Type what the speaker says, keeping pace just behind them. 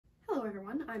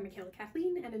everyone, I'm Michaela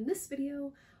Kathleen, and in this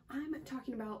video I'm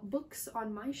talking about books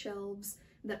on my shelves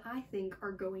that I think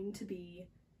are going to be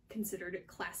considered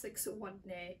classics one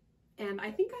day. And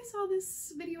I think I saw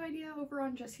this video idea over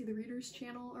on Jessie the Reader's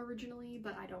channel originally,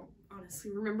 but I don't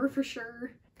honestly remember for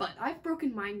sure. But I've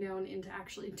broken mine down into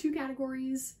actually 2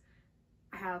 categories.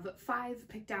 I have 5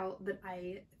 picked out that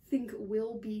I think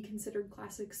will be considered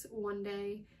classics one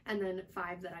day, and then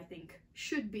 5 that I think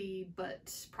should be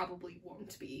but probably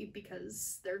won't be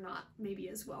because they're not maybe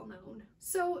as well known.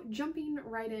 So jumping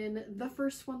right in, the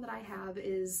first one that I have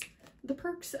is The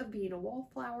Perks of Being a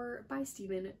Wallflower by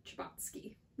Stephen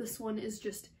Chbosky. This one is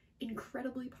just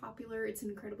incredibly popular. It's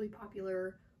incredibly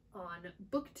popular on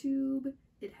BookTube.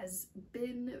 It has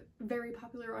been very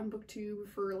popular on BookTube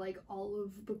for like all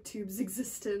of BookTube's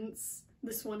existence.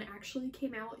 This one actually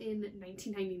came out in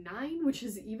 1999, which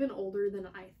is even older than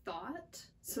I thought.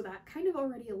 So that kind of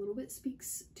already a little bit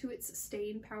speaks to its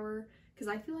staying power, because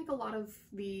I feel like a lot of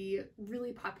the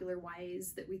really popular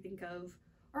YAs that we think of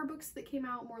are books that came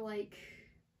out more like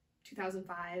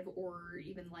 2005 or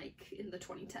even like in the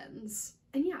 2010s.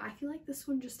 And yeah, I feel like this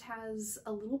one just has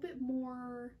a little bit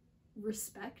more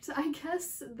respect, I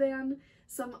guess, than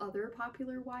some other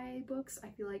popular YA books. I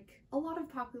feel like a lot of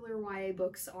popular YA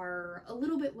books are a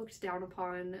little bit looked down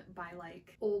upon by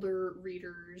like older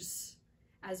readers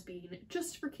as being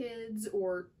just for kids,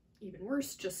 or even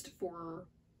worse, just for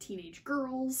teenage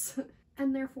girls,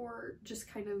 and therefore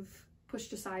just kind of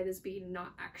pushed aside as being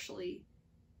not actually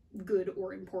good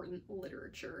or important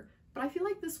literature. But I feel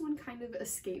like this one kind of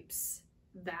escapes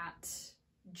that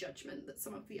judgment that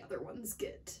some of the other ones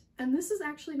get. And this is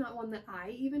actually not one that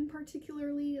I even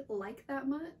particularly like that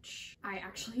much. I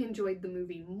actually enjoyed the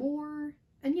movie more.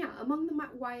 And yeah, among the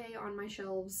YA on my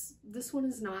shelves, this one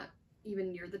is not even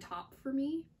near the top for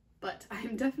me, but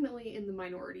I'm definitely in the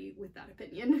minority with that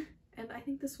opinion. And I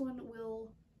think this one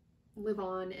will live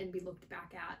on and be looked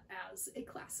back at as a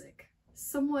classic,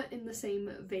 somewhat in the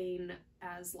same vein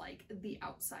as like The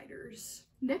Outsiders.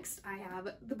 Next, I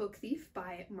have The Book Thief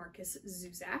by Markus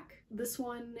Zusak. This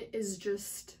one is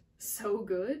just so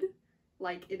good.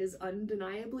 Like, it is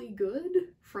undeniably good,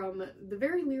 from the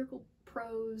very lyrical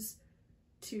prose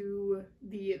to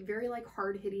the very like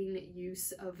hard-hitting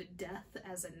use of death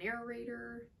as a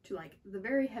narrator, to like the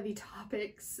very heavy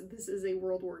topics. This is a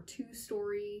World War II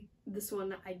story. This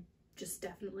one I just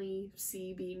definitely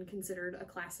see being considered a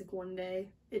classic one day.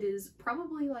 It is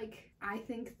probably like, I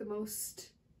think, the most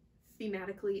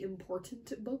thematically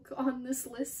important book on this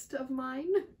list of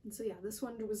mine. And so yeah, this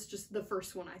one was just the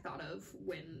first one I thought of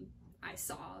when I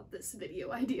saw this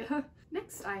video idea.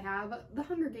 Next, I have The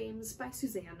Hunger Games by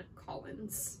Suzanne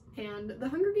Collins. And The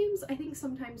Hunger Games, I think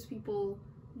sometimes people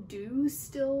do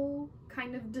still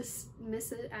kind of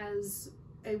dismiss it as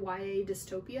a YA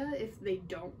dystopia if they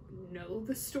don't know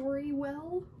the story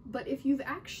well. But if you've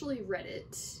actually read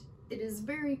it, it is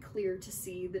very clear to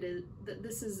see that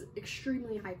this is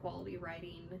extremely high quality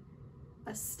writing,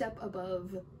 a step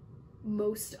above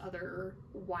most other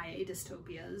YA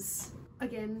dystopias.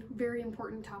 Again, very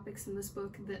important topics in this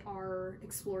book that are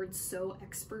explored so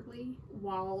expertly.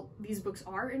 While these books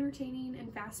are entertaining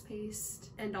and fast-paced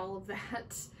and all of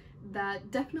that,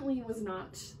 that definitely was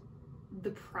not the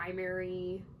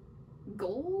primary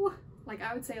goal. Like,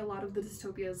 I would say a lot of the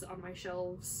dystopias on my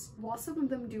shelves, while some of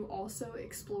them do also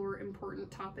explore important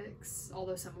topics,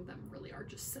 although some of them really are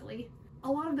just silly,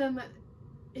 a lot of them,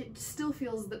 it still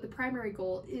feels that the primary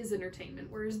goal is entertainment,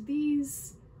 whereas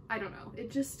these, I don't know,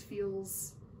 it just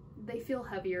feels, they feel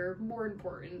heavier, more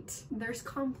important. There's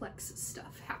complex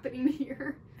stuff happening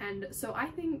here. And so I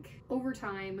think over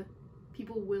time,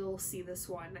 people will see this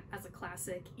one as a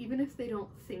classic, even if they don't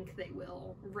think they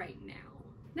will right now.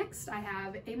 Next, I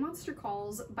have A Monster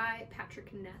Calls by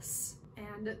Patrick Ness.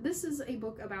 And this is a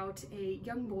book about a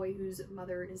young boy whose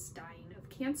mother is dying of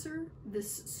cancer.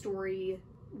 This story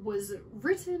was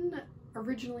written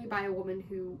originally by a woman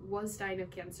who was dying of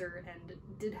cancer and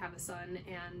did have a son,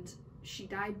 and she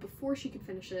died before she could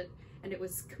finish it, and it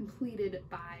was completed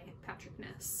by Patrick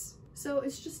Ness. So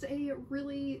it's just a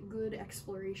really good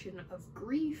exploration of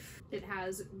grief. It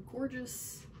has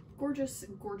gorgeous, gorgeous,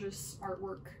 gorgeous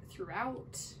artwork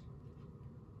throughout.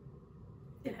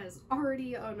 It has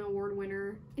already an award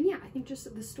winner. And yeah, I think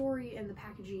just the story and the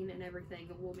packaging and everything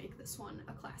will make this one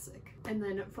a classic. And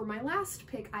then for my last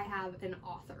pick, I have an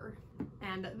author,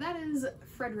 and that is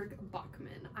Fredrik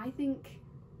Backman. I think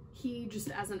he,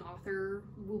 just as an author,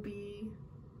 will be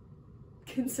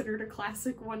considered a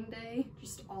classic one day.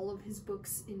 Just all of his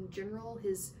books in general,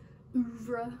 his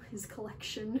oeuvre, his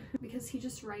collection, because he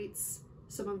just writes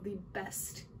some of the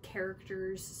best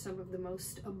characters, some of the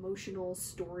most emotional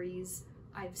stories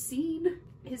I've seen.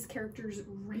 His characters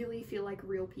really feel like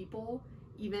real people,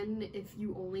 even if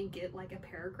you only get like a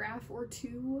paragraph or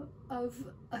two of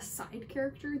a side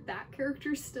character. That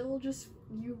character still just,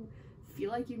 you feel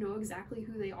like you know exactly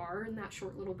who they are in that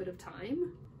short little bit of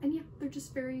time. And yeah, they're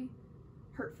just very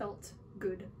heartfelt,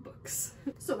 good books.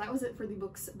 So that was it for the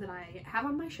books that I have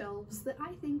on my shelves that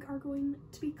I think are going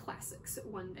to be classics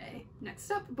one day.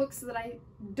 Next up, books that I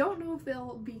don't know if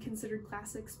they'll be considered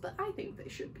classics, but I think they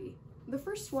should be. The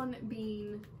first one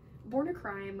being Born a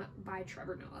Crime by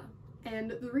Trevor Noah.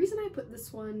 And the reason I put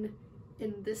this one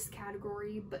in this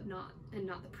category but not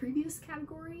the previous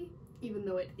category, even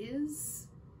though it is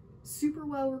super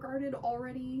well regarded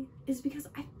already, is because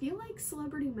I feel like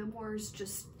celebrity memoirs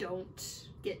just don't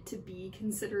get to be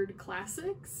considered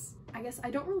classics. I guess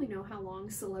I don't really know how long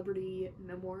celebrity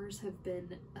memoirs have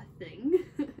been a thing.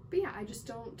 But yeah, I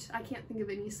can't think of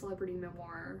any celebrity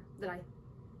memoir that I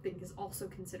think is also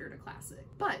considered a classic.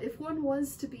 But if one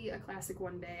was to be a classic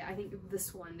one day, I think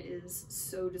this one is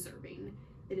so deserving.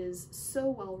 It is so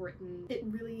well written. It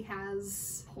really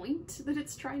has a point that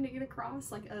it's trying to get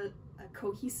across, like a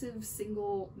cohesive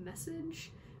single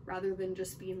message, rather than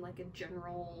just being like a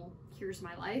general, here's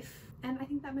my life. And I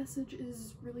think that message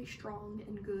is really strong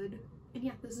and good. And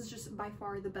yeah, this is just by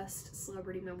far the best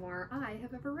celebrity memoir I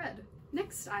have ever read.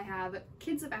 Next, I have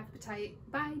Kids of Appetite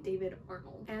by David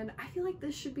Arnold. And I feel like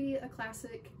this should be a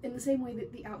classic in the same way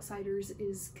that The Outsiders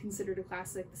is considered a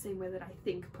classic, the same way that I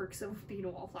think Perks of Being a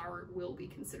Wallflower will be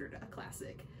considered a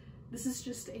classic. This is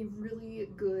just a really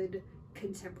good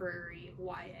contemporary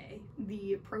YA.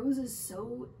 The prose is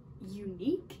so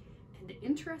unique and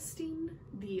interesting.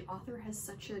 The author has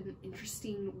such an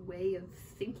interesting way of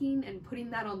thinking and putting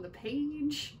that on the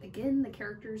page. Again, the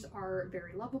characters are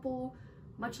very lovable.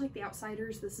 Much like The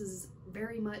Outsiders, this is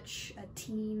very much a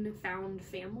teen found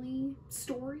family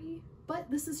story,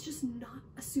 but this is just not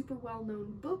a super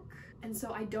well-known book, and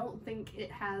so I don't think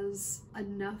it has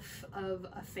enough of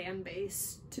a fan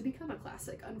base to become a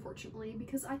classic, unfortunately,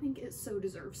 because I think it so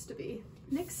deserves to be.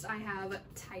 Next, I have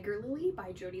Tiger Lily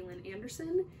by Jodi Lynn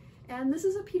Anderson, and this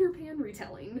is a Peter Pan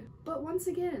retelling, but once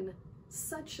again,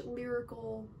 such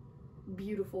lyrical,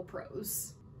 beautiful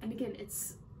prose. And again,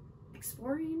 it's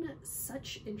exploring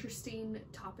such interesting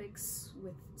topics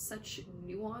with such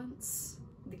nuance.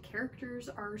 The characters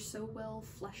are so well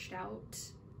fleshed out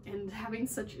and having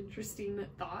such interesting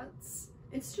thoughts.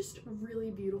 It's just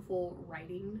really beautiful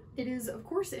writing. It is, of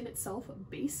course, in itself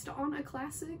based on a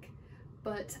classic,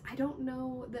 but I don't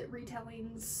know that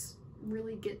retellings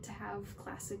really get to have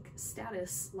classic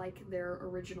status like their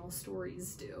original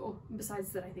stories do.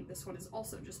 Besides that, I think this one is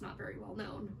also just not very well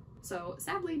known. So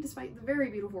sadly, despite the very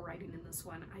beautiful writing in this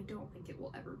one, I don't think it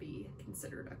will ever be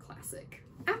considered a classic.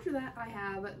 After that, I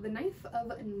have The Knife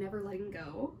of Never Letting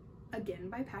Go, again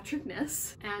by Patrick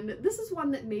Ness. And this is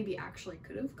one that maybe actually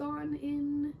could have gone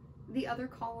in the other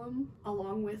column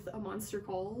along with A Monster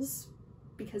Calls,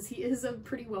 because he is a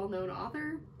pretty well-known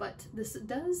author, but this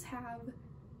does have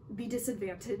the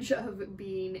disadvantage of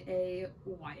being a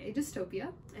YA dystopia,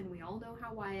 and we all know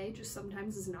how YA just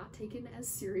sometimes is not taken as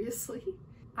seriously.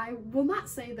 I will not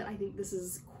say that I think this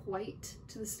is quite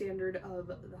to the standard of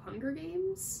The Hunger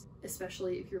Games,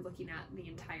 especially if you're looking at the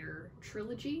entire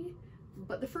trilogy,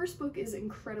 but the first book is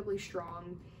incredibly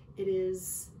strong. It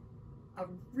is a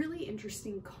really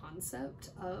interesting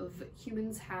concept of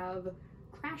humans have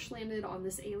crash landed on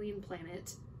this alien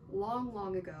planet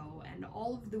long ago, and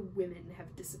all of the women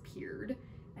have disappeared.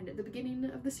 And at the beginning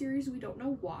of the series, we don't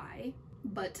know why,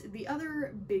 but the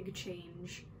other big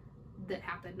change that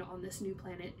happened on this new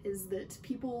planet is that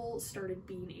people started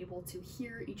being able to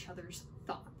hear each other's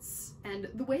thoughts. And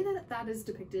the way that that is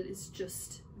depicted is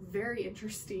just very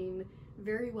interesting,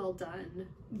 very well done.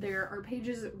 There are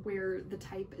pages where the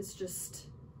type is just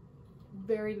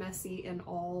very messy and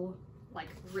all like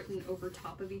written over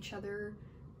top of each other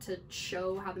to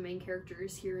show how the main character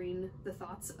is hearing the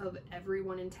thoughts of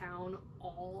everyone in town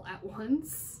all at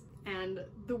once. And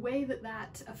the way that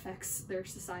that affects their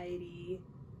society,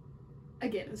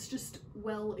 again, it's just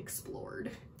well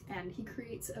explored. And he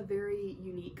creates a very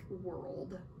unique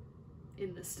world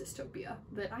in this dystopia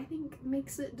that I think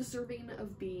makes it deserving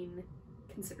of being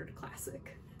considered a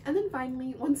classic. And then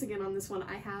finally, once again on this one,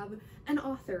 I have an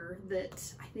author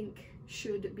that I think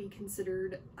should be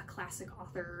considered a classic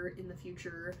author in the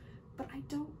future, but I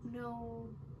don't know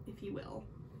if he will,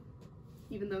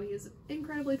 even though he is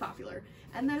incredibly popular,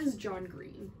 and that is John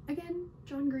Green. Again,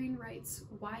 John Green writes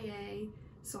YA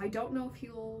So I don't know if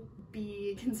he'll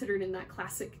be considered in that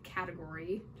classic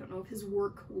category. Don't know if his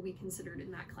work will be considered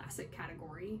in that classic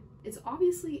category. It's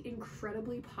obviously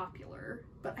incredibly popular,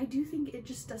 but I do think it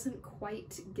just doesn't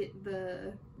quite get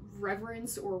the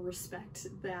reverence or respect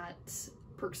that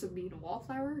Perks of Being a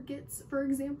Wallflower gets, for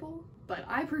example. But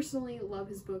I personally love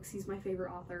his books. He's my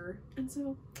favorite author, and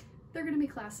so they're gonna be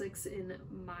classics in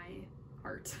my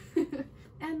heart.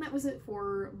 And that was it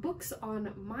for books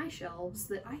on my shelves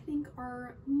that I think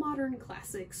are modern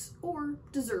classics or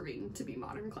deserving to be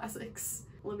modern classics.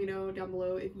 Let me know down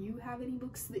below if you have any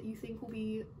books that you think will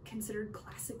be considered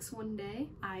classics one day.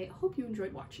 I hope you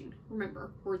enjoyed watching. Remember,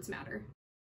 words matter.